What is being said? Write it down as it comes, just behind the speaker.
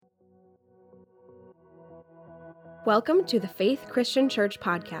Welcome to the Faith Christian Church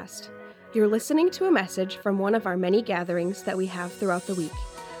podcast. You're listening to a message from one of our many gatherings that we have throughout the week.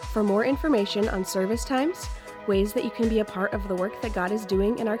 For more information on service times, ways that you can be a part of the work that God is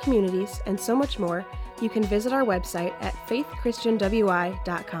doing in our communities, and so much more, you can visit our website at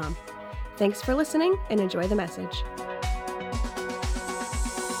faithchristianwi.com. Thanks for listening and enjoy the message.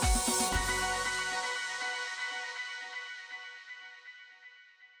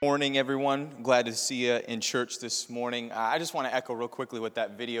 Morning, everyone. Glad to see you in church this morning. I just want to echo real quickly what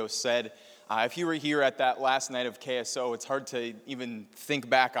that video said. If you were here at that last night of KSO, it's hard to even think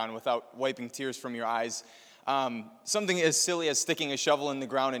back on without wiping tears from your eyes. Something as silly as sticking a shovel in the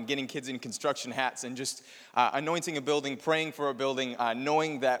ground and getting kids in construction hats and just anointing a building, praying for a building,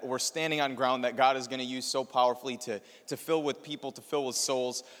 knowing that we're standing on ground that God is going to use so powerfully to fill with people, to fill with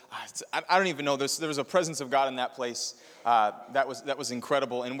souls. I don't even know. There was a presence of God in that place. That was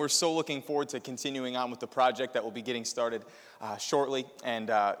incredible, and we're so looking forward to continuing on with the project that will be getting started shortly.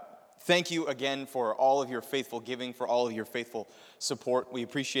 And thank you again for all of your faithful giving, for all of your faithful support. We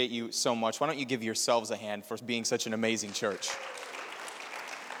appreciate you so much. Why don't you give yourselves a hand for being such an amazing church?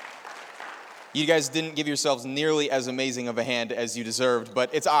 You guys didn't give yourselves nearly as amazing of a hand as you deserved,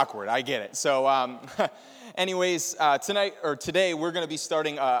 but it's awkward. I get it. So, anyways, today we're going to be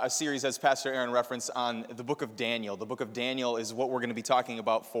starting a series, as Pastor Aaron referenced, on the book of Daniel. The book of Daniel is what we're going to be talking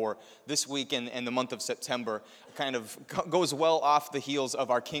about for this week and the month of September. Kind of goes well off the heels of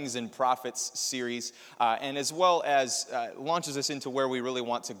our Kings and Prophets series, and as well as launches us into where we really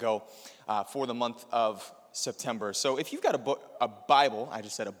want to go for the month of September. So if you've got a Bible, I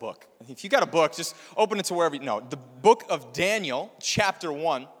just said a book. If you've got a book, just open it to wherever you know. The book of Daniel, chapter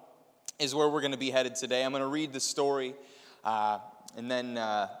 1, is where we're going to be headed today. I'm going to read the story, and then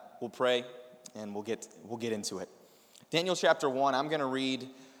we'll pray, and we'll get into it. Daniel chapter 1, I'm going to read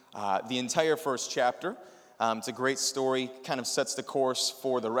the entire first chapter. It's a great story, kind of sets the course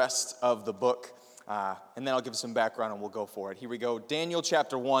for the rest of the book, and then I'll give some background, and we'll go for it. Here we go. Daniel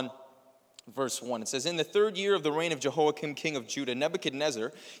chapter 1. Verse 1, it says, "In the third year of the reign of Jehoiakim, king of Judah,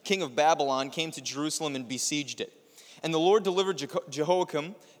 Nebuchadnezzar, king of Babylon, came to Jerusalem and besieged it. And the Lord delivered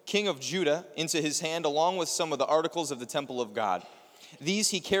Jehoiakim, king of Judah, into his hand, along with some of the articles of the temple of God. These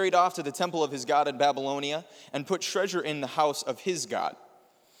he carried off to the temple of his God in Babylonia, and put treasure in the house of his God.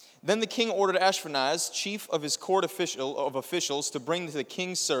 Then the king ordered Ashpenaz, chief of his court officials, to bring to the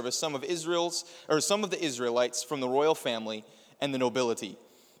king's service some of the Israelites from the royal family and the nobility.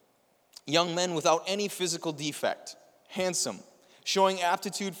 Young men without any physical defect, handsome, showing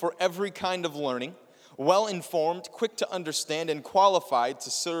aptitude for every kind of learning, well-informed, quick to understand, and qualified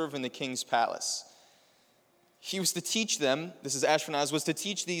to serve in the king's palace. He was to teach them," this is Ashpenaz, "was to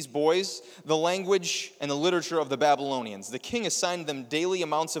teach these boys the language and the literature of the Babylonians. The king assigned them daily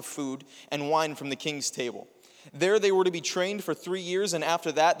amounts of food and wine from the king's table. There they were to be trained for 3 years, and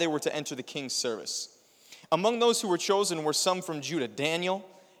after that they were to enter the king's service. Among those who were chosen were some from Judah, Daniel,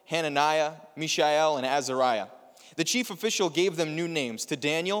 Hananiah, Mishael, and Azariah. The chief official gave them new names: to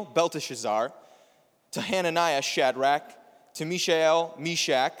Daniel, Belteshazzar; to Hananiah, Shadrach; to Mishael,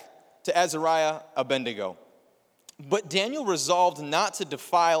 Meshach; to Azariah, Abednego. But Daniel resolved not to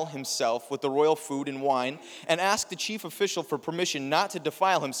defile himself with the royal food and wine, and asked the chief official for permission not to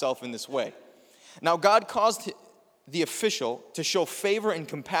defile himself in this way. Now God caused the official to show favor and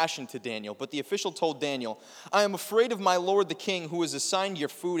compassion to Daniel, but the official told Daniel, 'I am afraid of my lord the king, who has assigned your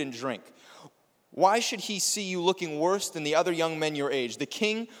food and drink. Why should he see you looking worse than the other young men your age? The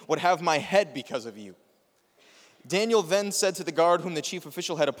king would have my head because of you.' Daniel then said to the guard whom the chief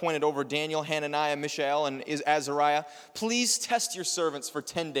official had appointed over Daniel, Hananiah, Mishael, and Azariah, 'Please test your servants for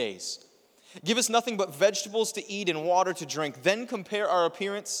 10 days. Give us nothing but vegetables to eat and water to drink. Then compare our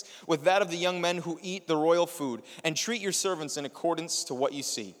appearance with that of the young men who eat the royal food, and treat your servants in accordance to what you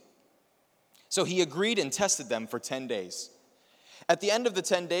see.' So he agreed and tested them for 10 days. At the end of the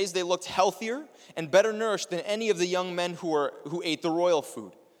 10 days, they looked healthier and better nourished than any of the young men who ate the royal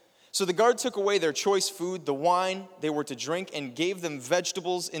food. So the guard took away their choice food, the wine they were to drink, and gave them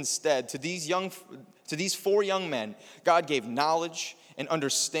vegetables instead. To these 4 young men, God gave knowledge and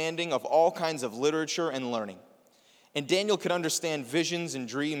understanding of all kinds of literature and learning. And Daniel could understand visions and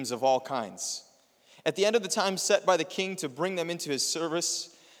dreams of all kinds. At the end of the time set by the king to bring them into his service,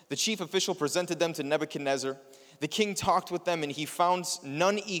 the chief official presented them to Nebuchadnezzar. The king talked with them, and he found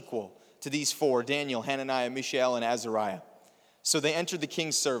none equal to these 4, Daniel, Hananiah, Mishael, and Azariah. So they entered the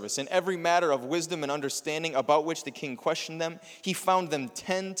king's service. In every matter of wisdom and understanding about which the king questioned them, he found them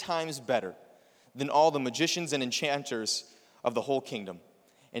 10 times better than all the magicians and enchanters of the whole kingdom.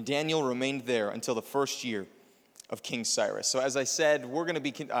 And Daniel remained there until the first year of King Cyrus. So as I said, we're going to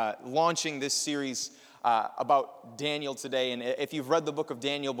be launching this series about Daniel today. And if you've read the book of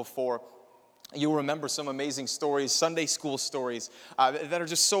Daniel before, you'll remember some amazing stories, Sunday school stories, that are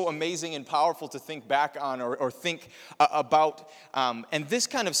just so amazing and powerful to think back on or think about. And this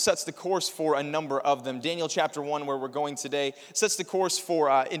kind of sets the course for a number of them. Daniel chapter 1, where we're going today, sets the course for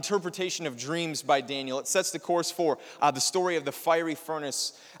interpretation of dreams by Daniel. It sets the course for the story of the fiery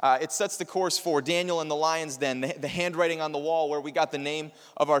furnace. It sets the course for Daniel and the lion's den, the handwriting on the wall, where we got the name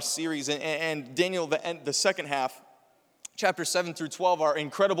of our series. And Daniel, the second half, Chapter 7 through 12 are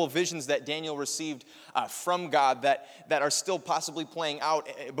incredible visions that Daniel received from God that are still possibly playing out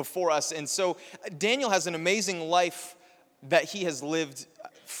before us. And so Daniel has an amazing life that he has lived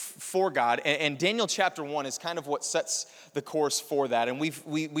for God. And Daniel chapter 1 is kind of what sets the course for that. And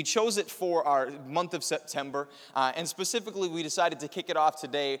we chose it for our month of September. And specifically, we decided to kick it off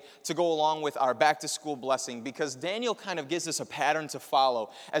today to go along with our back to school blessing, because Daniel kind of gives us a pattern to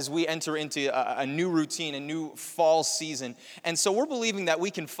follow as we enter into a new routine, a new fall season. And so we're believing that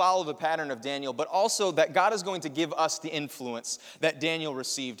we can follow the pattern of Daniel, but also that God is going to give us the influence that Daniel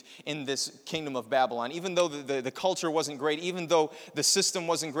received in this kingdom of Babylon. Even though the culture wasn't great, even though the system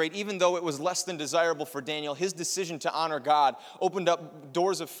wasn't great, even though it was less than desirable for Daniel, his decision to honor God opened up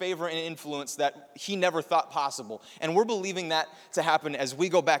doors of favor and influence that he never thought possible. And we're believing that to happen as we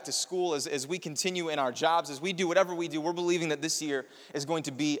go back to school, as we continue in our jobs, as we do whatever we do. We're believing that this year is going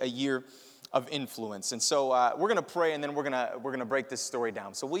to be a year of influence. And so we're going to pray, and then we're going to break this story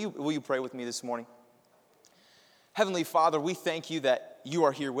down. So will you pray with me this morning? Heavenly Father, we thank you that you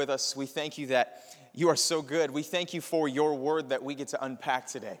are here with us. We thank you that you are so good. We thank you for your word that we get to unpack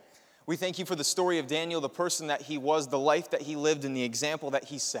today. We thank you for the story of Daniel, the person that he was, the life that he lived, and the example that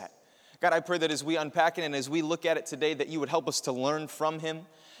he set. God, I pray that as we unpack it and as we look at it today, that you would help us to learn from him,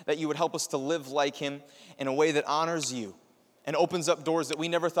 that you would help us to live like him in a way that honors you and opens up doors that we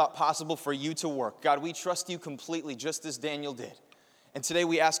never thought possible for you to work. God, we trust you completely, just as Daniel did. And today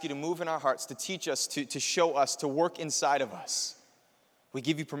we ask you to move in our hearts, to teach us, to show us, to work inside of us. We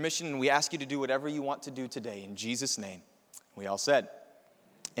give you permission, and we ask you to do whatever you want to do today. In Jesus' name, we all said,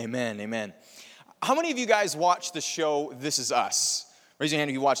 amen, amen. How many of you guys watch the show This Is Us? Raise your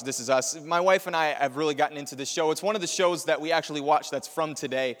hand if you watch This Is Us. My wife and I have really gotten into this show. It's one of the shows that we actually watch that's from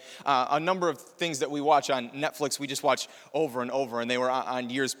today. A number of things that we watch on Netflix, we just watch over and over, and they were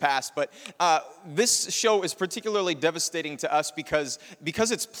on years past. But this show is particularly devastating to us because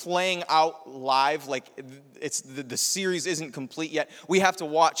it's playing out live, like it's the series isn't complete yet. We have to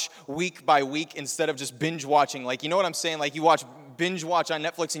watch week by week instead of just binge watching. Like, you know what I'm saying? Like, you binge watch on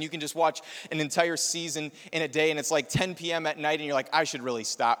Netflix, and you can just watch an entire season in a day, and it's like 10 p.m. at night, and you're like, I should really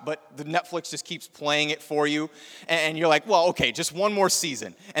stop. But the Netflix just keeps playing it for you, and you're like, well, okay, just one more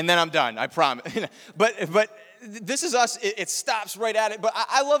season, and then I'm done, I promise. But This Is Us, it stops right at it. But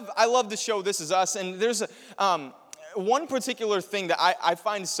I love the show This Is Us, and there's one particular thing that I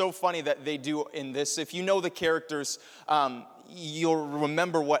find so funny that they do in this. If you know the characters, you'll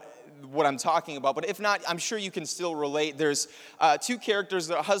remember what I'm talking about. But if not, I'm sure you can still relate. There's two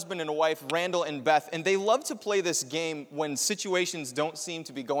characters, a husband and a wife, Randall and Beth, and they love to play this game when situations don't seem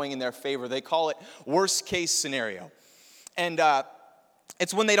to be going in their favor. They call it worst case scenario. And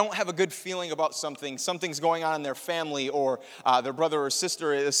it's when they don't have a good feeling about something's going on in their family or their brother or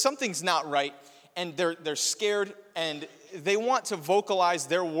sister, something's not right, and they're scared, and they want to vocalize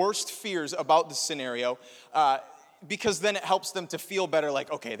their worst fears about the scenario, because then it helps them to feel better,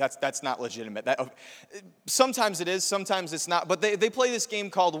 like, okay, that's not legitimate. Sometimes it is, sometimes it's not. But they play this game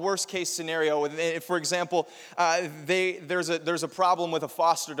called Worst Case Scenario. For example, there's a problem with a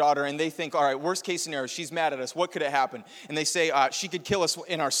foster daughter, and they think, all right, worst case scenario, she's mad at us. What could it happen? And they say, she could kill us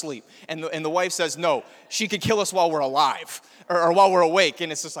in our sleep. And the wife says, no, she could kill us while we're alive or while we're awake.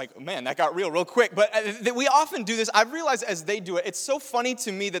 And it's just like, man, that got real quick. But we often do this. I've realized as they do it, it's so funny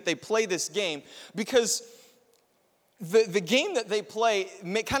to me that they play this game, because the game that they play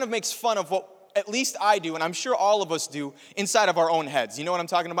kind of makes fun of what at least I do, and I'm sure all of us do, inside of our own heads. You know what I'm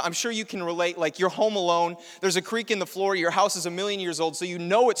talking about? I'm sure you can relate. Like, you're home alone, there's a creak in the floor, your house is 1,000,000 years old, so you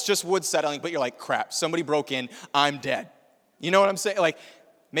know it's just wood settling, but you're like, crap, somebody broke in, I'm dead. You know what I'm saying? Like,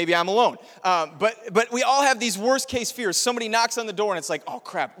 maybe I'm alone. But we all have these worst case fears. Somebody knocks on the door and it's like, oh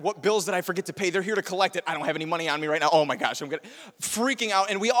crap, what bills did I forget to pay? They're here to collect it. I don't have any money on me right now. Oh my gosh, I'm freaking out.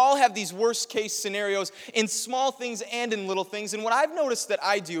 And we all have these worst case scenarios in small things and in little things. And what I've noticed that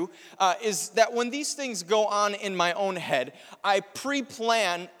I do is that when these things go on in my own head, I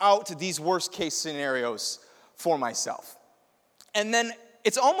pre-plan out these worst case scenarios for myself. And then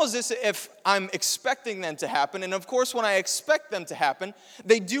it's almost as if I'm expecting them to happen. And of course, when I expect them to happen,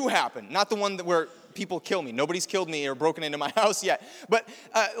 they do happen. Not the one where people kill me. Nobody's killed me or broken into my house yet. But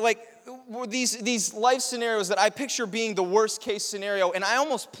were these life scenarios that I picture being the worst case scenario, and I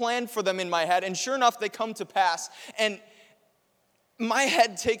almost planned for them in my head, and sure enough, they come to pass. And my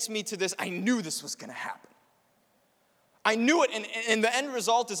head takes me to this, I knew this was going to happen. I knew it, and the end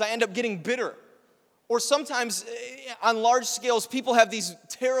result is I end up getting bitter. Or sometimes on large scales, people have these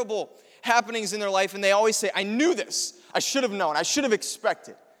terrible happenings in their life, and they always say, I knew this. I should have known. I should have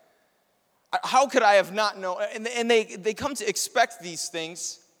expected. How could I have not known? And they come to expect these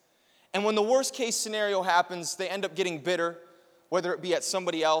things. And when the worst case scenario happens, they end up getting bitter, whether it be at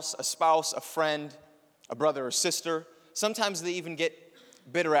somebody else, a spouse, a friend, a brother or sister. Sometimes they even get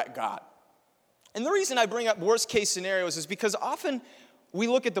bitter at God. And the reason I bring up worst case scenarios is because often we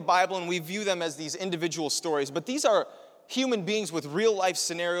look at the Bible and we view them as these individual stories, but these are human beings with real life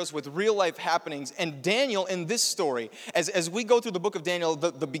scenarios, with real life happenings. And Daniel in this story, as we go through the book of Daniel,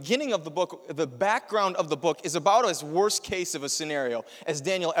 the beginning of the book, the background of the book is about as worst case of a scenario as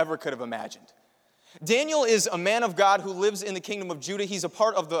Daniel ever could have imagined. Daniel is a man of God who lives in the kingdom of Judah. He's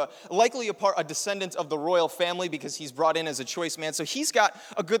a descendant of the royal family because he's brought in as a choice man. So he's got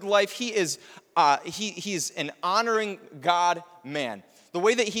a good life. He is an honoring God man. The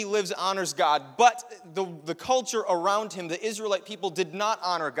way that he lives honors God, but the culture around him, the Israelite people, did not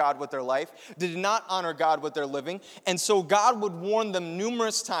honor God with their life, did not honor God with their living, and so God would warn them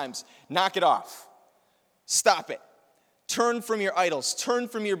numerous times, knock it off, stop it, turn from your idols, turn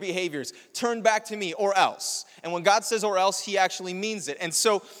from your behaviors, turn back to me, or else. And when God says or else, he actually means it. And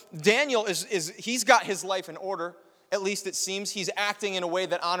so Daniel he's got his life in order, at least it seems. He's acting in a way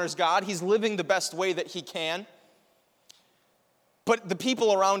that honors God. He's living the best way that he can. But the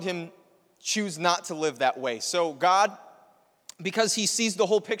people around him choose not to live that way. So God, because he sees the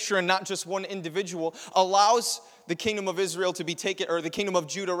whole picture and not just one individual, allows the kingdom of Israel to be taken, or the kingdom of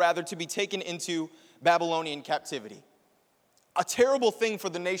Judah rather, to be taken into Babylonian captivity. A terrible thing for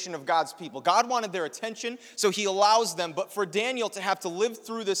the nation of God's people. God wanted their attention, so he allows them. But for Daniel to have to live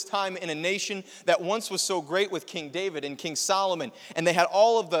through this time in a nation that once was so great with King David and King Solomon, and they had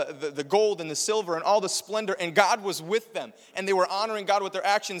all of the gold and the silver and all the splendor, and God was with them, and they were honoring God with their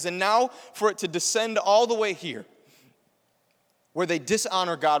actions. And now for it to descend all the way here, where they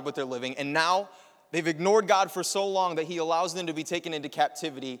dishonor God with their living, and now they've ignored God for so long that he allows them to be taken into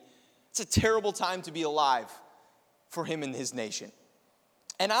captivity. It's a terrible time to be alive for him and his nation.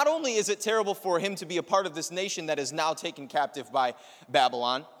 And not only is it terrible for him to be a part of this nation that is now taken captive by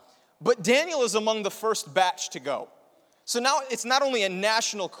Babylon, but Daniel is among the first batch to go. So now it's not only a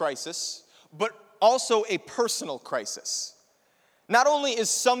national crisis, but also a personal crisis. Not only is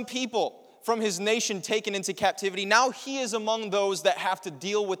some people from his nation taken into captivity, now he is among those that have to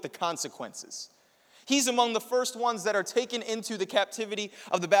deal with the consequences. He's among the first ones that are taken into the captivity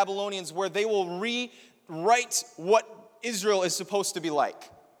of the Babylonians, where they will rewrite what Israel is supposed to be like.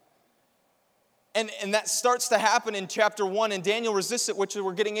 And that starts to happen in chapter 1, and Daniel resists it, which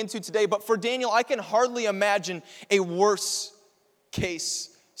we're getting into today. But for Daniel, I can hardly imagine a worse case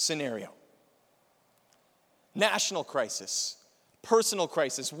scenario. National crisis, personal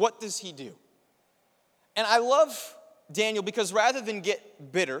crisis. What does he do? And I love Daniel because rather than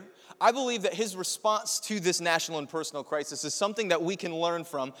get bitter, I believe that his response to this national and personal crisis is something that we can learn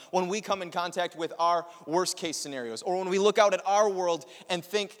from when we come in contact with our worst case scenarios, or when we look out at our world and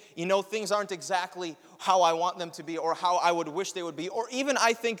think, things aren't exactly how I want them to be, or how I would wish they would be, or even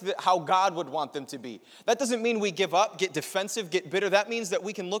I think that how God would want them to be. That doesn't mean we give up, get defensive, get bitter. That means that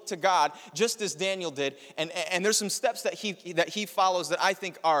we can look to God just as Daniel did, and there's some steps that he follows that I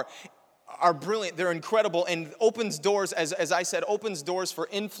think are brilliant, they're incredible, and opens doors, as I said, opens doors for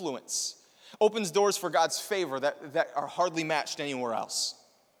influence, opens doors for God's favor that are hardly matched anywhere else.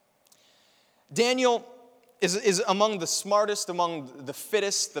 Daniel is among the smartest, among the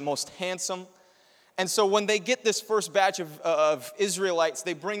fittest, the most handsome, and so when they get this first batch of Israelites,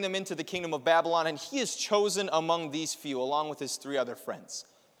 they bring them into the kingdom of Babylon, and he is chosen among these few, along with his 3 other friends.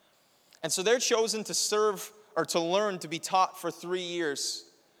 And so they're chosen to serve, or to learn, to be taught for 3 years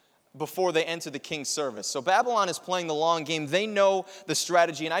before they enter the king's service. So Babylon is playing the long game. They know the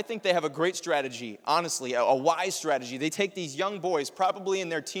strategy, and I think they have a great strategy, honestly, a wise strategy. They take these young boys, probably in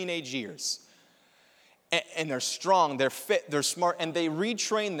their teenage years, and they're strong, they're fit, they're smart, and they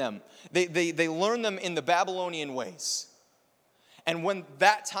retrain them. They learn them in the Babylonian ways. And when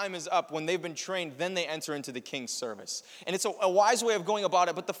that time is up, when they've been trained, then they enter into the king's service. And it's a wise way of going about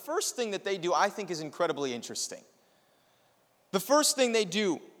it, but the first thing that they do, I think, is incredibly interesting. The first thing they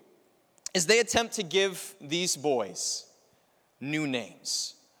do is they attempt to give these boys new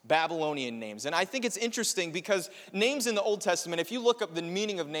names, Babylonian names. And I think it's interesting because names in the Old Testament, if you look up the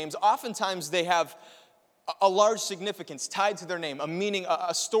meaning of names, oftentimes they have a large significance tied to their name, a meaning,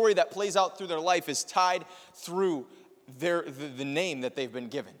 a story that plays out through their life is tied through the name that they've been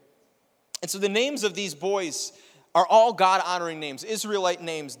given. And so the names of these boys are all God-honoring names, Israelite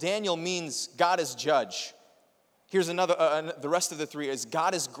names. Daniel means God is judge. Here's another, the rest of the three is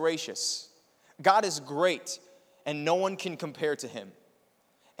God is gracious. God is great, and no one can compare to him.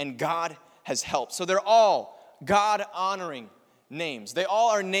 And God has helped. So they're all God-honoring names. They all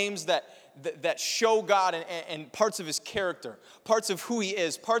are names that show God and parts of his character, parts of who he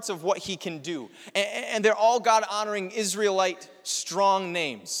is, parts of what he can do. And they're all God-honoring Israelite strong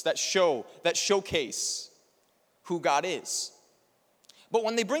names that showcase who God is. But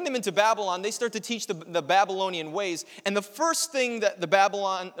when they bring them into Babylon, they start to teach the Babylonian ways. And the first thing that the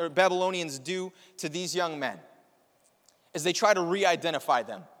Babylonians do to these young men is they try to re-identify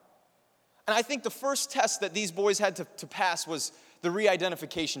them. And I think the first test that these boys had to pass was the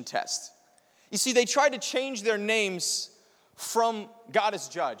re-identification test. You see, they tried to change their names from God is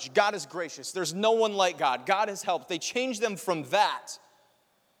judge, God is gracious, there's no one like God, God has helped. They changed them from that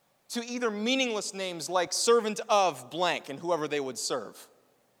to either meaningless names like servant of blank and whoever they would serve.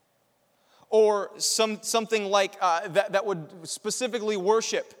 Or something like that would specifically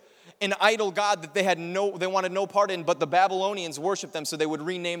worship an idol god that they wanted no part in, but the Babylonians worshiped them, so they would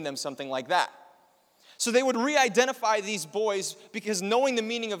rename them something like that. So they would re-identify these boys because knowing the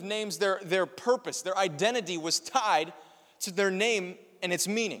meaning of names, their purpose, their identity was tied to their name and its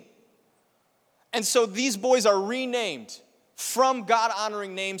meaning. And so these boys are renamed from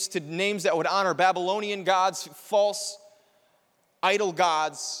God-honoring names to names that would honor Babylonian gods, false idol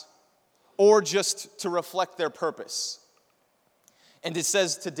gods, or just to reflect their purpose. And it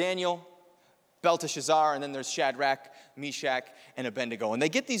says to Daniel, Belteshazzar, and then there's Shadrach, Meshach, and Abednego. And they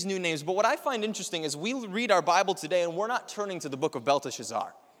get these new names, but what I find interesting is we read our Bible today and we're not turning to the book of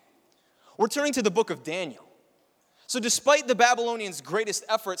Belteshazzar. We're turning to the book of Daniel. So despite the Babylonians' greatest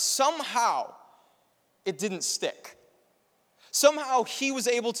efforts, somehow it didn't stick. Somehow he was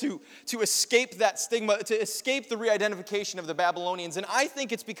able to escape that stigma, to escape the re-identification of the Babylonians. And I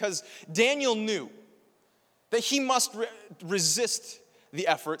think it's because Daniel knew that he must resist the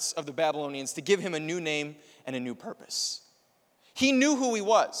efforts of the Babylonians to give him a new name and a new purpose. He knew who he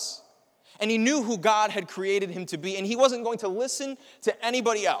was, and he knew who God had created him to be, and he wasn't going to listen to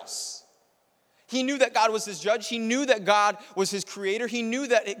anybody else. He knew that God was his judge. He knew that God was his creator. He knew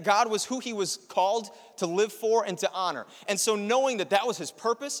that God was who he was called to live for and to honor. And so knowing that that was his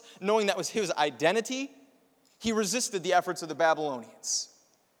purpose, knowing that was his identity, he resisted the efforts of the Babylonians.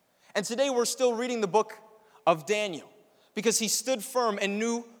 And today we're still reading the book of Daniel because he stood firm and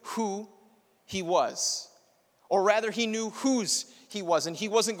knew who he was. Or rather, he knew whose he was, and he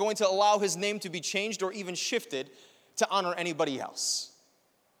wasn't going to allow his name to be changed or even shifted to honor anybody else.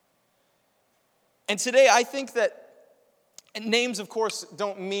 And today, I think that names, of course,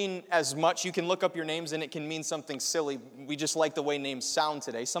 don't mean as much. You can look up your names, and it can mean something silly. We just like the way names sound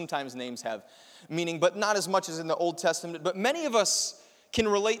today. Sometimes names have meaning, but not as much as in the Old Testament. But many of us can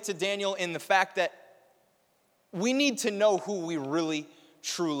relate to Daniel in the fact that we need to know who we really,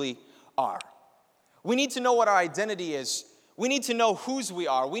 truly are. We need to know what our identity is. We need to know whose we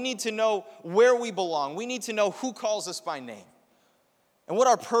are. We need to know where we belong. We need to know who calls us by name and what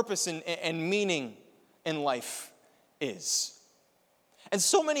our purpose and meaning in life is. And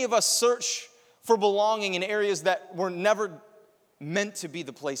so many of us search for belonging in areas that were never meant to be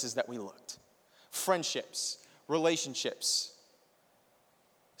the places that we looked. Friendships, relationships,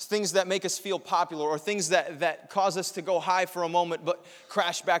 things that make us feel popular, or things that cause us to go high for a moment but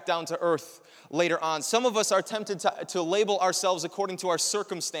crash back down to earth later on. Some of us are tempted to label ourselves according to our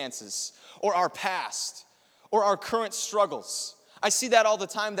circumstances or our past or our current struggles. I see that all the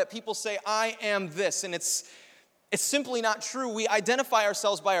time, that people say, I am this, and it's simply not true. We identify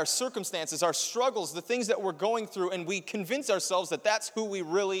ourselves by our circumstances, our struggles, the things that we're going through, and we convince ourselves that that's who we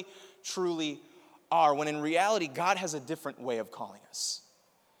really, truly are, when in reality, God has a different way of calling us.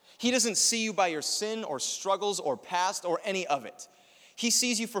 He doesn't see you by your sin or struggles or past or any of it. He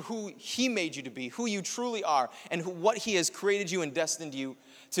sees you for who he made you to be, who you truly are, and what he has created you and destined you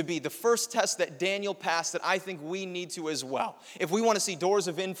to be. The first test that Daniel passed that I think we need to as well, if we want to see doors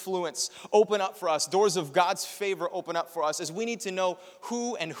of influence open up for us, doors of God's favor open up for us, is we need to know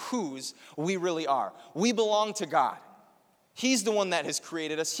who and whose we really are. We belong to God. He's the one that has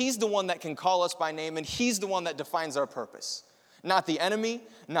created us. He's the one that can call us by name, and he's the one that defines our purpose. Not the enemy,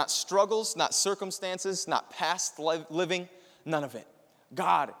 not struggles, not circumstances, not past living, none of it.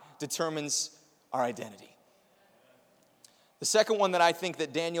 God determines our identity. The second one that I think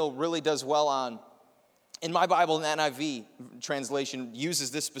that Daniel really does well on, in my Bible, the NIV translation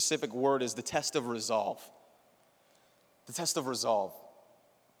uses this specific word as the test of resolve. the test of resolve.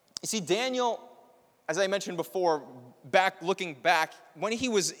 You see, Daniel, as I mentioned before, looking back, when he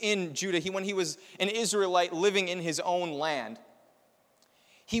was in Judah, when he was an Israelite living in his own land,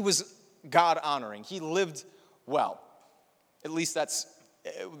 he was God-honoring. He lived well. At least that's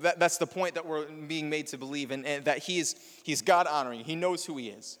the point that we're being made to believe, and that he's God-honoring. He knows who he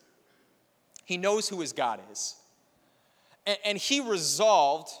is. He knows who his God is. And he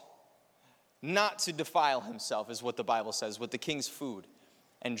resolved not to defile himself, is what the Bible says, with the king's food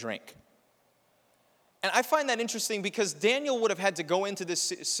and drink. And I find that interesting because Daniel would have had to go into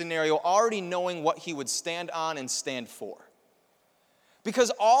this scenario already knowing what he would stand on and stand for.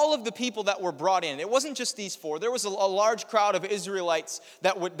 Because all of the people that were brought in, it wasn't just these four. There was a large crowd of Israelites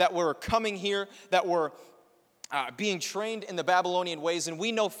that were coming here, that were being trained in the Babylonian ways, and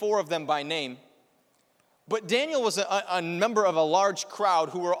we know four of them by name. But Daniel was a member of a large crowd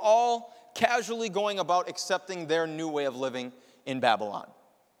who were all casually going about accepting their new way of living in Babylon.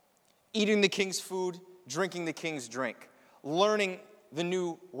 Eating the king's food, drinking the king's drink, learning the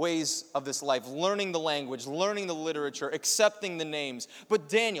new ways of this life, learning the language, learning the literature, accepting the names. But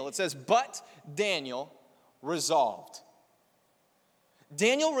Daniel, it says, but Daniel resolved.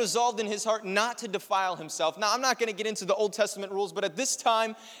 Daniel resolved in his heart not to defile himself. Now, I'm not going to get into the Old Testament rules, but at this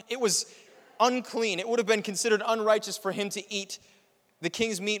time, it was unclean. It would have been considered unrighteous for him to eat the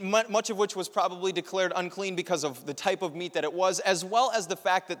king's meat, much of which was probably declared unclean because of the type of meat that it was, as well as the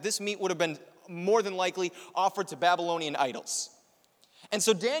fact that this meat would have been more than likely offered to Babylonian idols. And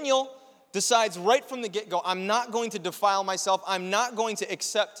so Daniel decides right from the get-go, I'm not going to defile myself. I'm not going to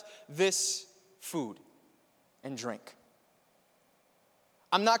accept this food and drink.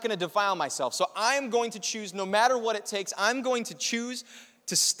 I'm not going to defile myself. So I am going to choose, no matter what it takes, I'm going to choose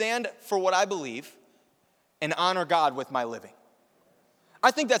to stand for what I believe and honor God with my living.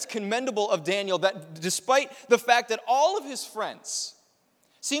 I think that's commendable of Daniel, that despite the fact that all of his friends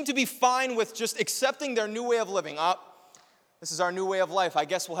seem to be fine with just accepting their new way of living. This is our new way of life. I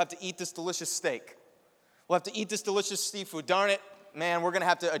guess we'll have to eat this delicious steak. We'll have to eat this delicious seafood. Darn it, man, we're going to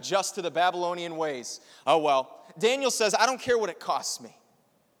have to adjust to the Babylonian ways. Oh, well. Daniel says, I don't care what it costs me.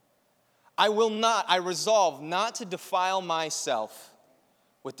 I resolve not to defile myself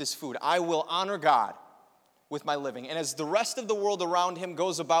with this food. I will honor God with my living. And as the rest of the world around him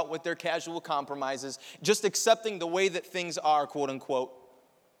goes about with their casual compromises, just accepting the way that things are, quote unquote,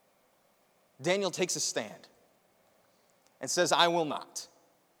 Daniel takes a stand and says, I will not.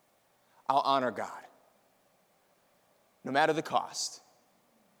 I'll honor God, no matter the cost.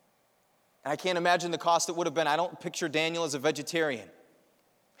 And I can't imagine the cost it would have been. I don't picture Daniel as a vegetarian.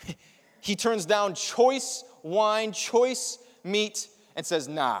 He turns down choice wine, choice meat, and says,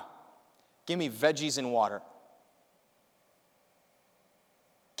 nah, give me veggies and water.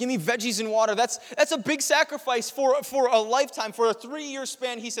 Give me veggies and water. That's a big sacrifice for a lifetime, for a 3-year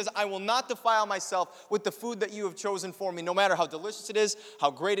span. He says, I will not defile myself with the food that you have chosen for me, no matter how delicious it is, how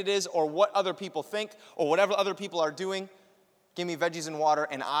great it is, or what other people think, or whatever other people are doing. Give me veggies and water,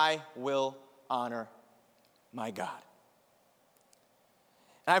 and I will honor my God.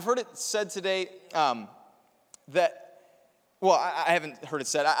 And I've heard it said today I haven't heard it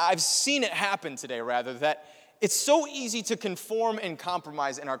said. I've seen it happen today, rather, that it's so easy to conform and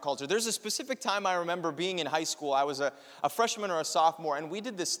compromise in our culture. There's a specific time I remember being in high school. I was a freshman or a sophomore, and we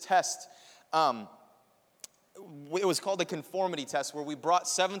did this test. It was called a conformity test, where we brought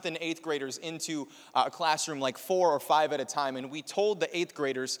 7th and 8th graders into a classroom, like 4 or 5 at a time, and we told the 8th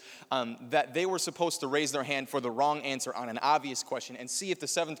graders that they were supposed to raise their hand for the wrong answer on an obvious question and see if the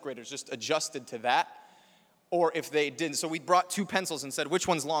 7th graders just adjusted to that, or if they didn't. So we brought 2 pencils and said, which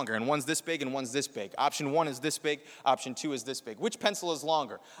one's longer? And one's this big and one's this big. Option 1 is this big. Option 2 is this big. Which pencil is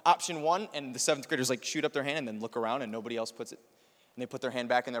longer? Option 1, and the 7th graders shoot up their hand and then look around and nobody else puts it. And they put their hand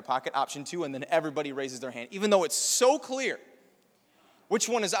back in their pocket. Option 2, and then everybody raises their hand, even though it's so clear which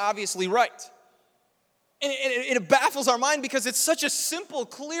one is obviously right. And it baffles our mind because it's such a simple,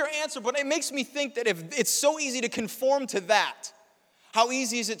 clear answer, but it makes me think that if it's so easy to conform to that, how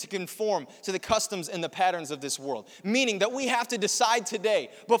easy is it to conform to the customs and the patterns of this world? Meaning that we have to decide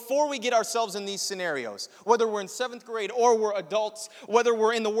today, before we get ourselves in these scenarios, whether we're in 7th grade or we're adults, whether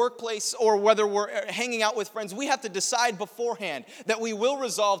we're in the workplace or whether we're hanging out with friends, we have to decide beforehand that we will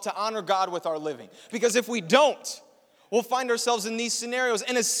resolve to honor God with our living. Because if we don't, we'll find ourselves in these scenarios.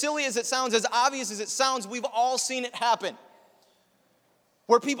 And as silly as it sounds, as obvious as it sounds, we've all seen it happen.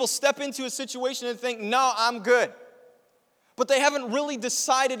 Where people step into a situation and think, no, I'm good. But they haven't really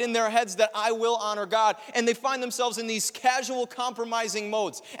decided in their heads that I will honor God. And they find themselves in these casual compromising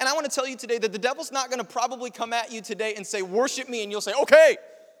modes. And I want to tell you today that the devil's not going to probably come at you today and say, worship me. And you'll say, okay.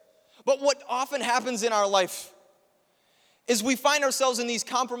 But what often happens in our life is we find ourselves in these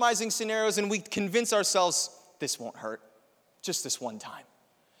compromising scenarios and we convince ourselves, this won't hurt, just this one time.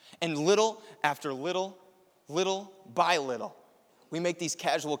 And little after little, little by little, we make these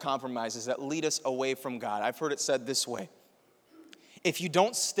casual compromises that lead us away from God. I've heard it said this way: if you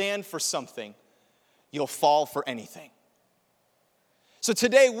don't stand for something, you'll fall for anything. So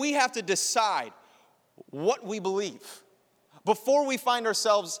today we have to decide what we believe before we find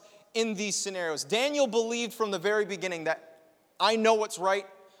ourselves in these scenarios. Daniel believed from the very beginning that I know what's right,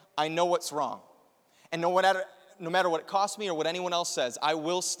 I know what's wrong. And no matter what it costs me or what anyone else says, I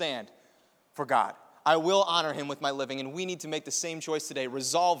will stand for God. I will honor him with my living. And we need to make the same choice today,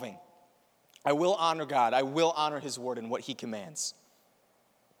 resolving, I will honor God, I will honor his word and what he commands.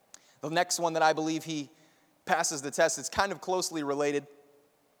 The next one that I believe he passes the test, it's kind of closely related,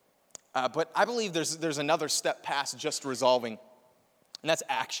 but I believe there's another step past just resolving, and that's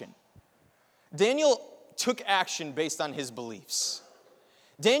action. Daniel took action based on his beliefs.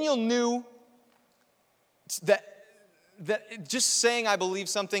 Daniel knew that just saying I believe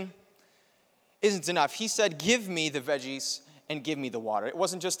something isn't enough. He said, give me the veggies and give me the water. It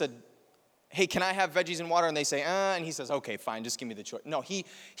wasn't just hey, can I have veggies and water? And they say, and he says, okay, fine, just give me the choice. No, he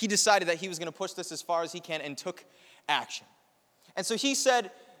decided that he was going to push this as far as he can and took action. And so he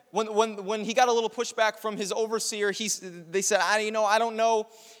said, when he got a little pushback from his overseer, they said, I don't know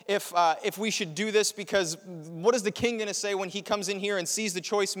if we should do this, because what is the king going to say when he comes in here and sees the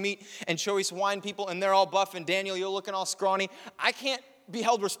choice meat and choice wine people and they're all buff and Daniel, you're looking all scrawny? I can't be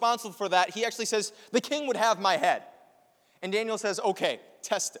held responsible for that. He actually says, the king would have my head. And Daniel says, okay,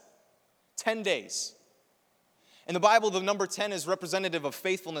 test it. 10 days. In the Bible, the number 10 is representative of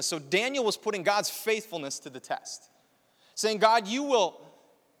faithfulness. So Daniel was putting God's faithfulness to the test, saying, God, you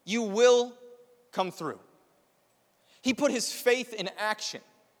will come through. He put his faith in action,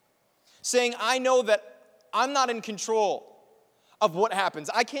 saying, I know that I'm not in control of what happens.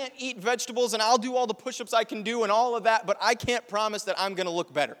 I can't eat vegetables, and I'll do all the push-ups I can do and all of that, but I can't promise that I'm going to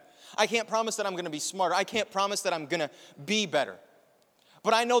look better. I can't promise that I'm going to be smarter. I can't promise that I'm going to be better.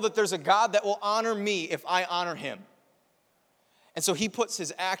 But I know that there's a God that will honor me if I honor him. And so he puts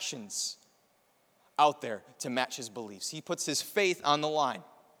his actions out there to match his beliefs. He puts his faith on the line.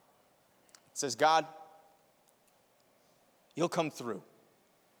 He says, God, you'll come through.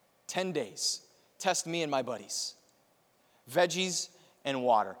 10 days. Test me and my buddies. Veggies and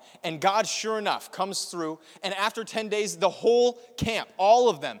water. And God, sure enough, comes through. And after 10 days, the whole camp, all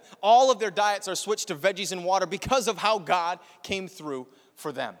of them, all of their diets are switched to veggies and water because of how God came through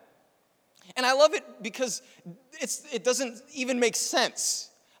for them. And I love it because it doesn't even make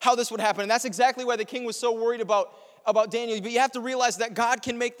sense how this would happen. And that's exactly why the king was so worried about Daniel. But you have to realize that God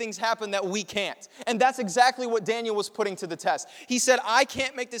can make things happen that we can't. And that's exactly what Daniel was putting to the test. He said, I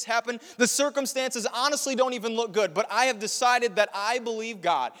can't make this happen. The circumstances honestly don't even look good, but I have decided that I believe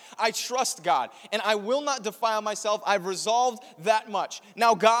God. I trust God, and I will not defile myself. I've resolved that much.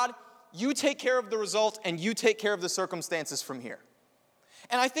 Now, God, you take care of the result, and you take care of the circumstances from here.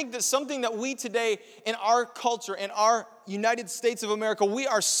 And I think that something that we today in our culture, in our United States of America, we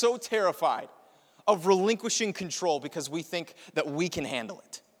are so terrified of relinquishing control because we think that we can handle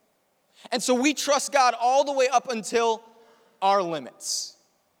it. And so we trust God all the way up until our limits.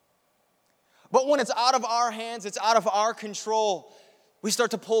 But when it's out of our hands, it's out of our control, we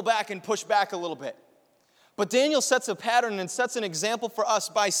start to pull back and push back a little bit. But Daniel sets a pattern and sets an example for us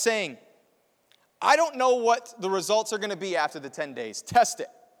by saying, I don't know what the results are going to be after the 10 days. Test it.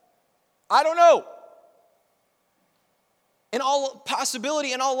 I don't know. In all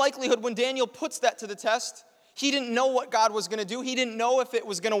possibility, in all likelihood, when Daniel puts that to the test, he didn't know what God was going to do. He didn't know if it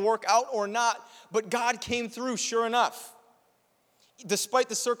was going to work out or not, but God came through sure enough, despite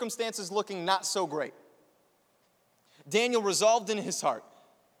the circumstances looking not so great. Daniel resolved in his heart,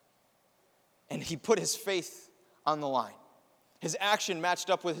 and he put his faith on the line. His action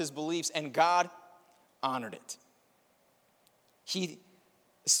matched up with his beliefs, and God honored it.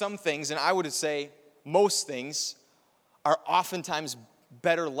 Some things, and I would say most things, are oftentimes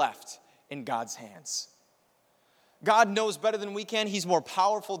better left in God's hands. God knows better than we can. He's more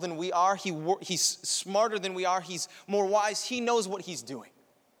powerful than we are. He's smarter than we are. He's more wise. He knows what he's doing.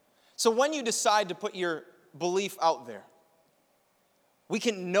 So when you decide to put your belief out there, we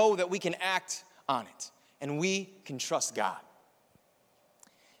can know that we can act on it, and we can trust God.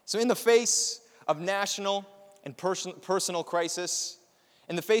 So in the face of national and personal crisis,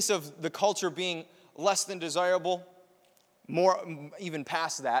 in the face of the culture being less than desirable, more even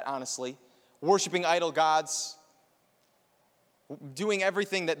past that, honestly, worshiping idol gods, doing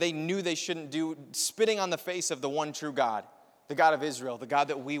everything that they knew they shouldn't do, spitting on the face of the one true God, the God of Israel, the God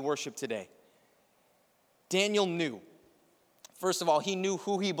that we worship today. Daniel knew First of all, he knew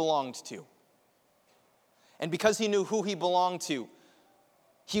who he belonged to. And because he knew who he belonged to,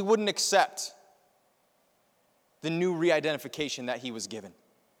 he wouldn't accept the new re-identification that he was given.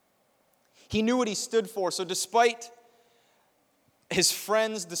 He knew what he stood for, so despite his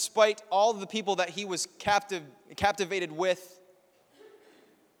friends, despite all of the people that he was captivated with,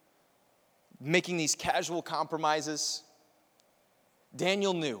 making these casual compromises,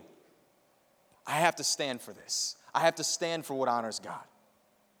 Daniel knew, I have to stand for this. I have to stand for what honors God.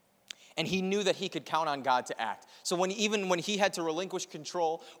 And he knew that he could count on God to act. So even when he had to relinquish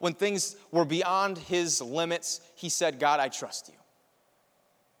control, when things were beyond his limits, he said, God, I trust you.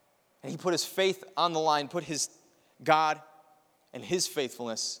 And he put his faith on the line, put his God and his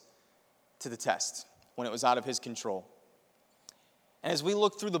faithfulness to the test when it was out of his control. And as we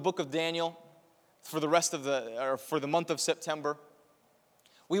look through the book of Daniel for the month of September,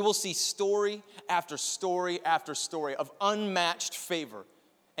 we will see story after story after story of unmatched favor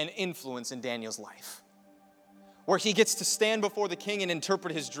and influence in Daniel's life, where he gets to stand before the king and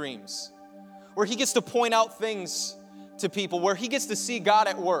interpret his dreams, where he gets to point out things to people, where he gets to see God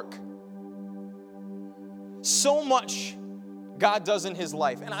at work. So much God does in his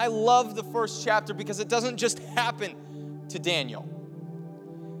life. And I love the first chapter because it doesn't just happen to Daniel.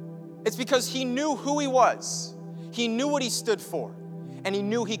 It's because he knew who he was, he knew what he stood for, and he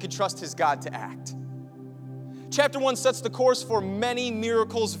knew he could trust his God to act. Chapter 1 sets the course for many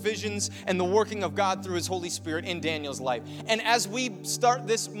miracles, visions, and the working of God through his Holy Spirit in Daniel's life. And as we start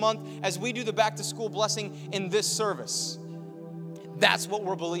this month, as we do the back to school blessing in this service, that's what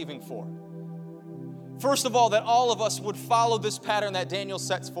we're believing for. First of all, that all of us would follow this pattern that Daniel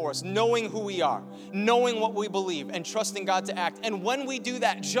sets for us, knowing who we are, knowing what we believe, and trusting God to act. And when we do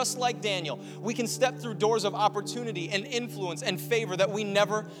that, just like Daniel, we can step through doors of opportunity and influence and favor that we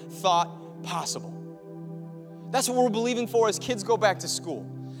never thought possible. That's what we're believing for as kids go back to school.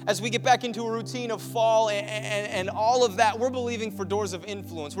 As we get back into a routine of fall and all of that, we're believing for doors of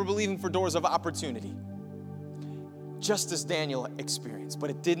influence. We're believing for doors of opportunity. Just as Daniel experienced, but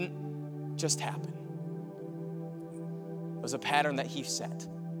it didn't just happen. It was a pattern that he set,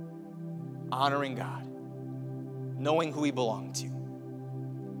 honoring God, knowing who he belonged to.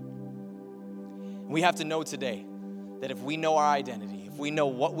 We have to know today that if we know our identity, if we know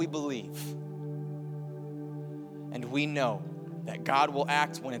what we believe, and we know that God will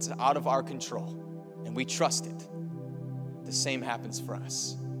act when it's out of our control, and we trust it, the same happens for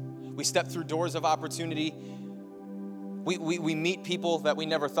us. We step through doors of opportunity. We meet people that we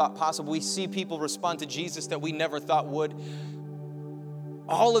never thought possible. We see people respond to Jesus that we never thought would.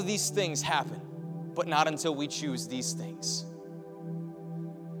 All of these things happen, but not until we choose these things.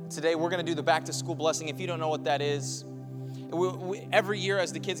 Today, we're going to do the back to school blessing. If you don't know what that is, every year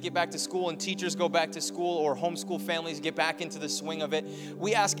as the kids get back to school and teachers go back to school or homeschool families get back into the swing of it,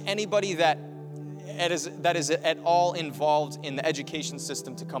 we ask anybody that is at all involved in the education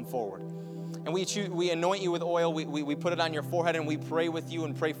system to come forward. And we anoint you with oil, we put it on your forehead, and we pray with you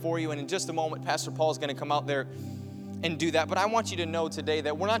and pray for you. And in just a moment, Pastor Paul is going to come out there and do that. But I want you to know today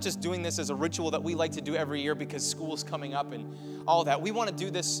that we're not just doing this as a ritual that we like to do every year because school is coming up and all that. We want to do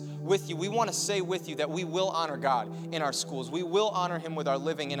this with you. We want to say with you that we will honor God in our schools. We will honor him with our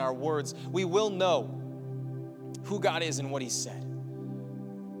living, in our words. We will know who God is and what he said,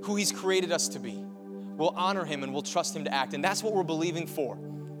 who he's created us to be. We'll honor him and we'll trust him to act. And that's what we're believing for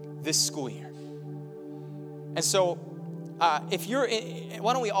this school year. And so why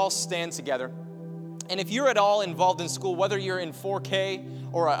don't we all stand together? And if you're at all involved in school, whether you're in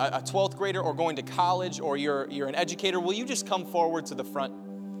 4K or a 12th grader or going to college or you're an educator, will you just come forward to the front?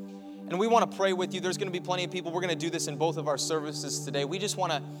 And we want to pray with you. There's going to be plenty of people. We're going to do this in both of our services today. We just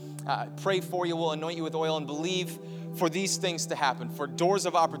want to pray for you. We'll anoint you with oil and believe for these things to happen, for doors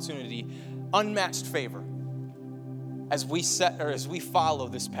of opportunity, unmatched favor as we follow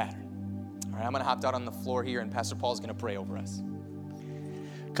this pattern. All right, I'm going to hop out on the floor here, and Pastor Paul is going to pray over us.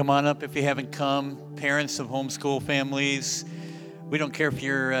 Come on up if you haven't come. Parents of homeschool families, we don't care if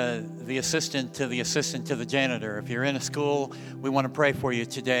you're the assistant to the janitor. If you're in a school, we want to pray for you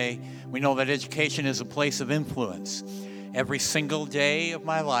today. We know that education is a place of influence. Every single day of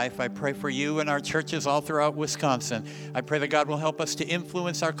my life, I pray for you and our churches all throughout Wisconsin. I pray that God will help us to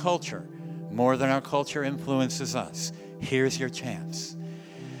influence our culture more than our culture influences us. Here's your chance.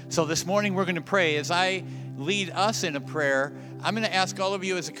 So this morning we're going to pray. As I lead us in a prayer, I'm going to ask all of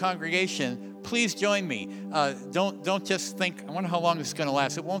you as a congregation, please join me. Don't just think, I wonder how long this is going to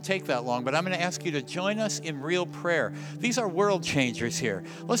last. It won't take that long, but I'm going to ask you to join us in real prayer. These are world changers here.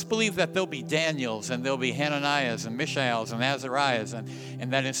 Let's believe that there'll be Daniels and there'll be Hananiahs and Mishaels and Azariahs,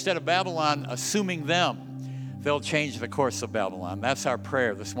 and that instead of Babylon assuming them, they'll change the course of Babylon. That's our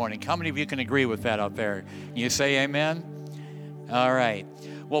prayer this morning. How many of you can agree with that out there? You say amen? All right.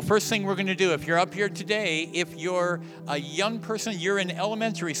 Well, first thing we're going to do, if you're up here today, if you're a young person, you're in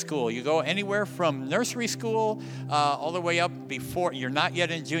elementary school. You go anywhere from nursery school all the way up before, you're not yet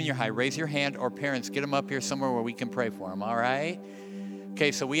in junior high. Raise your hand, or parents, get them up here somewhere where we can pray for them, all right?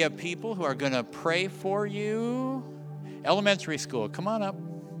 Okay, so we have people who are going to pray for you. Elementary school, come on up.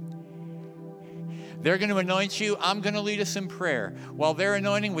 They're going to anoint you. I'm going to lead us in prayer. While they're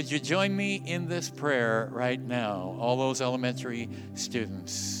anointing, would you join me in this prayer right now? All those elementary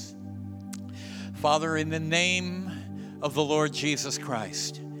students. Father, in the name of the Lord Jesus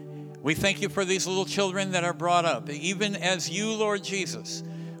Christ, we thank you for these little children that are brought up. Even as you, Lord Jesus,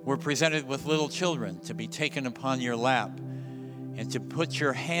 were presented with little children to be taken upon your lap and to put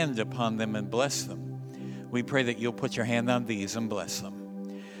your hand upon them and bless them, we pray that you'll put your hand on these and bless them.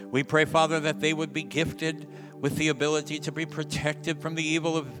 We pray, Father, that they would be gifted with the ability to be protected from the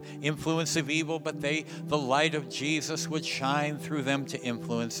influence of evil, but the light of Jesus would shine through them to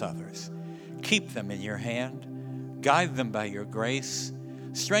influence others. Keep them in your hand. Guide them by your grace.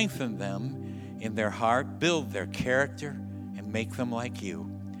 Strengthen them in their heart. Build their character and make them like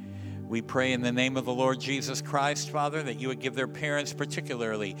you. We pray in the name of the Lord Jesus Christ, Father, that you would give their parents,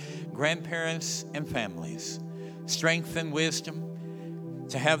 particularly grandparents and families, strength and wisdom,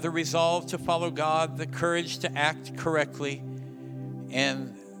 to have the resolve to follow God, the courage to act correctly,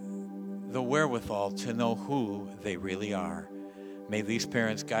 and the wherewithal to know who they really are. May these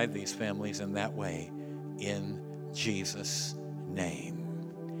parents guide these families in that way, in Jesus'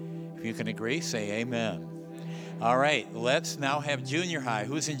 name. If you can agree, say amen. All right, let's now have junior high.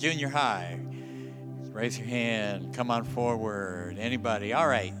 Who's in junior high? Raise your hand. Come on forward. Anybody? All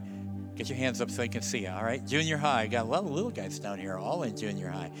right. Get your hands up so they can see you, all right? Junior high. Got a lot of little guys down here, all in junior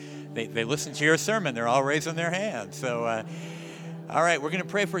high. They listen to your sermon. They're all raising their hands. So, all right, we're going to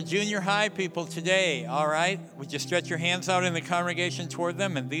pray for junior high people today, all right? Would you stretch your hands out in the congregation toward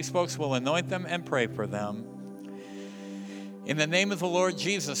them, and these folks will anoint them and pray for them. In the name of the Lord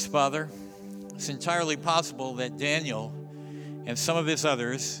Jesus, Father, it's entirely possible that Daniel and some of his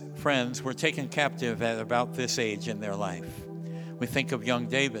others, friends, were taken captive at about this age in their life. We think of young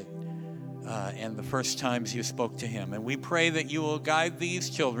David. And the first times you spoke to him. And we pray that you will guide these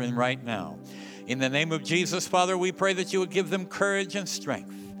children right now. In the name of Jesus, Father, we pray that you will give them courage and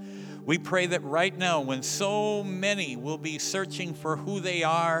strength. We pray that right now, when so many will be searching for who they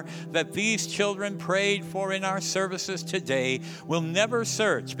are, that these children prayed for in our services today will never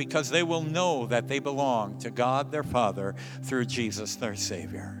search, because they will know that they belong to God their Father through Jesus their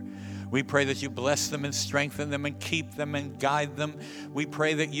Savior. We pray that you bless them and strengthen them and keep them and guide them. We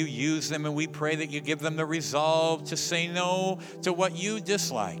pray that you use them, and we pray that you give them the resolve to say no to what you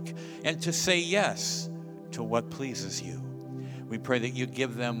dislike and to say yes to what pleases you. We pray that you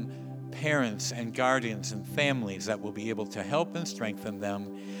give them parents and guardians and families that will be able to help and strengthen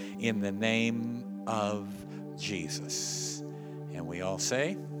them in the name of Jesus. And we all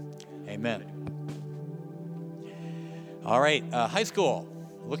say, amen. All right, high school.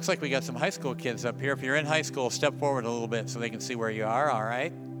 Looks like we got some high school kids up here. If you're in high school, step forward a little bit so they can see where you are, all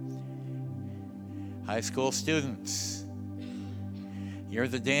right? High school students, you're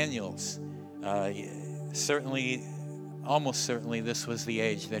the Daniels. Almost certainly this was the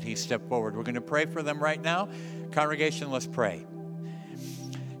age that he stepped forward. We're going to pray for them right now. Congregation, let's pray.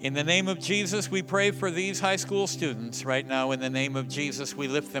 In the name of Jesus, we pray for these high school students right now. In the name of Jesus, we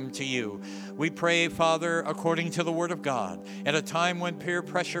lift them to you. We pray, Father, according to the Word of God, at a time when peer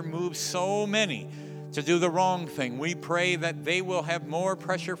pressure moves so many to do the wrong thing, we pray that they will have more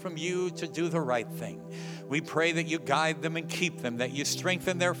pressure from you to do the right thing. We pray that you guide them and keep them, that you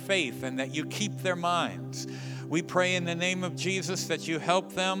strengthen their faith, and that you keep their minds. We pray in the name of Jesus that you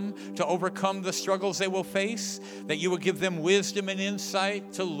help them to overcome the struggles they will face, that you will give them wisdom and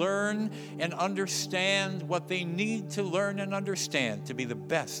insight to learn and understand what they need to learn and understand to be the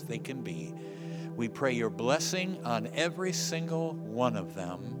best they can be. We pray your blessing on every single one of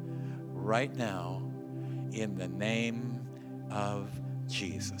them right now in the name of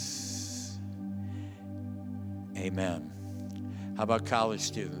Jesus. Amen. How about college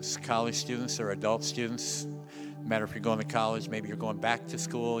students? College students or adult students? No matter if you're going to college, maybe you're going back to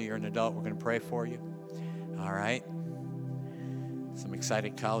school, you're an adult, we're going to pray for you. All right? Some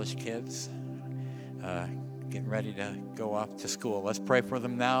excited college kids getting ready to go off to school. Let's pray for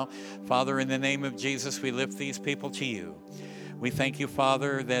them now. Father, in the name of Jesus, we lift these people to you. We thank you,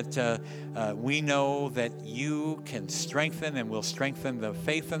 Father, that we know that you can strengthen and will strengthen the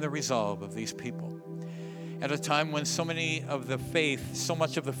faith and the resolve of these people. at a time when so much of the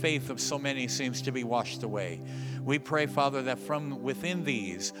faith of so many seems to be washed away. We pray, Father, that from within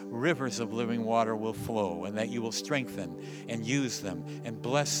these, rivers of living water will flow, and that you will strengthen and use them and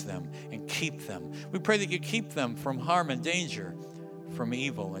bless them and keep them. We pray that you keep them from harm and danger, from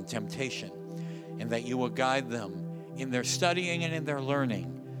evil and temptation, and that you will guide them in their studying and in their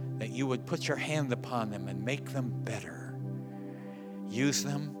learning, that you would put your hand upon them and make them better. Use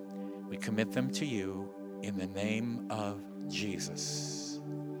them. We commit them to you in the name of Jesus.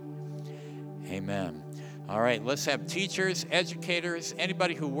 Amen. All right, let's have teachers, educators,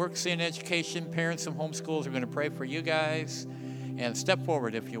 anybody who works in education, parents of homeschools. We're going to pray for you guys. And step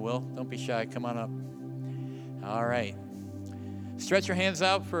forward, if you will. Don't be shy. Come on up. All right. Stretch your hands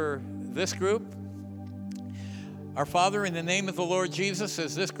out for this group. Our Father, in the name of the Lord Jesus,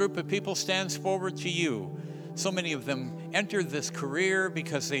 as this group of people stands forward to you, so many of them entered this career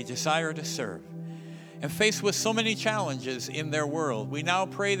because they desire to serve. And faced with so many challenges in their world, we now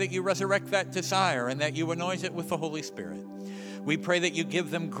pray that you resurrect that desire and that you anoint it with the Holy Spirit. We pray that you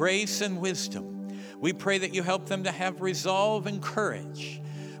give them grace and wisdom. We pray that you help them to have resolve and courage.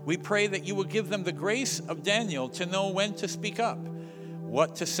 We pray that you will give them the grace of Daniel to know when to speak up,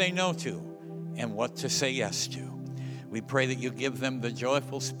 what to say no to, and what to say yes to. We pray that you give them the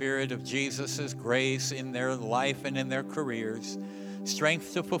joyful spirit of Jesus' grace in their life and in their careers,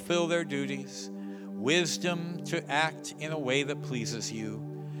 strength to fulfill their duties, wisdom to act in a way that pleases you,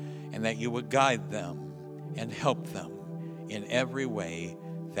 and that you would guide them and help them in every way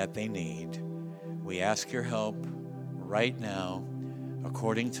that they need. We ask your help right now,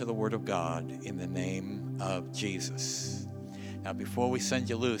 according to the Word of God, in the name of Jesus. Now, before we send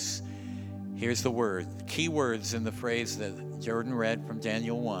you loose, here's the word, key words in the phrase that Jordan read from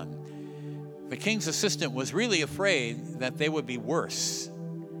Daniel 1. The king's assistant was really afraid that they would be worse.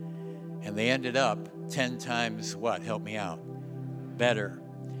 And they ended up 10 times what? Help me out. Better.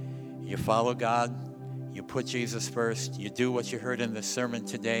 You follow God. You put Jesus first. You do what you heard in the sermon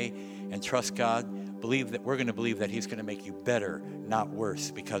today and trust God. Believe that we're going to believe that he's going to make you better, not worse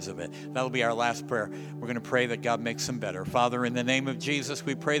because of it. That'll be our last prayer. We're going to pray that God makes them better. Father, in the name of Jesus,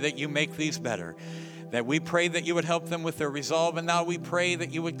 we pray that you make these better. That we pray that you would help them with their resolve, and now we pray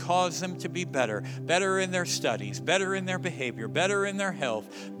that you would cause them to be better in their studies, better in their behavior, better in their health,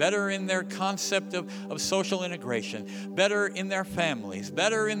 better in their concept of social integration, better in their families,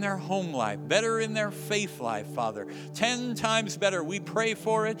 better in their home life, better in their faith life, Father. 10 times better. We pray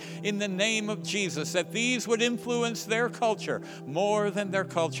for it in the name of Jesus, that these would influence their culture more than their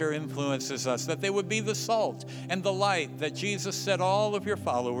culture influences us, that they would be the salt and the light that Jesus said all of your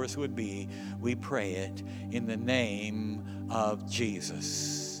followers would be. We pray it in the name of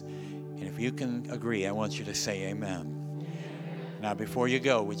Jesus. And if you can agree, I want you to say amen. Now, before you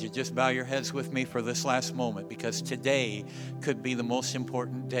go, would you just bow your heads with me for this last moment? Because today could be the most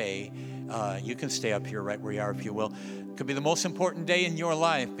important day. You can stay up here right where you are, if you will. Could be the most important day in your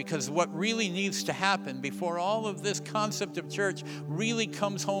life, because what really needs to happen before all of this concept of church really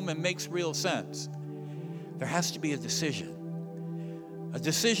comes home and makes real sense, there has to be a decision. A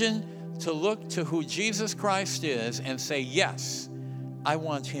decision to look to who Jesus Christ is and say, yes, I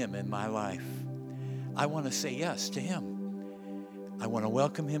want him in my life. I want to say yes to him. I want to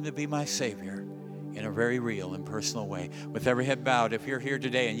welcome him to be my Savior in a very real and personal way. With every head bowed, if you're here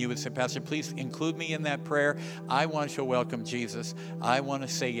today and you would say, Pastor, please include me in that prayer. I want to welcome Jesus. I want to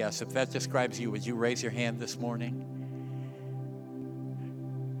say yes. If that describes you, would you raise your hand this morning?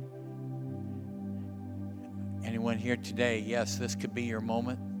 Anyone here today? Yes, this could be your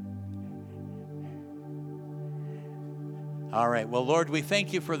moment. All right. Well, Lord, we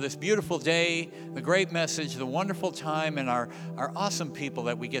thank you for this beautiful day, the great message, the wonderful time, and our awesome people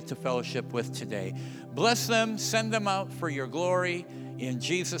that we get to fellowship with today. Bless them, send them out for your glory in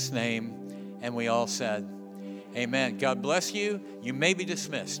Jesus' name. And we all said, amen. God bless you. You may be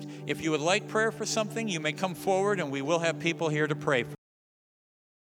dismissed. If you would like prayer for something, you may come forward and we will have people here to pray for you.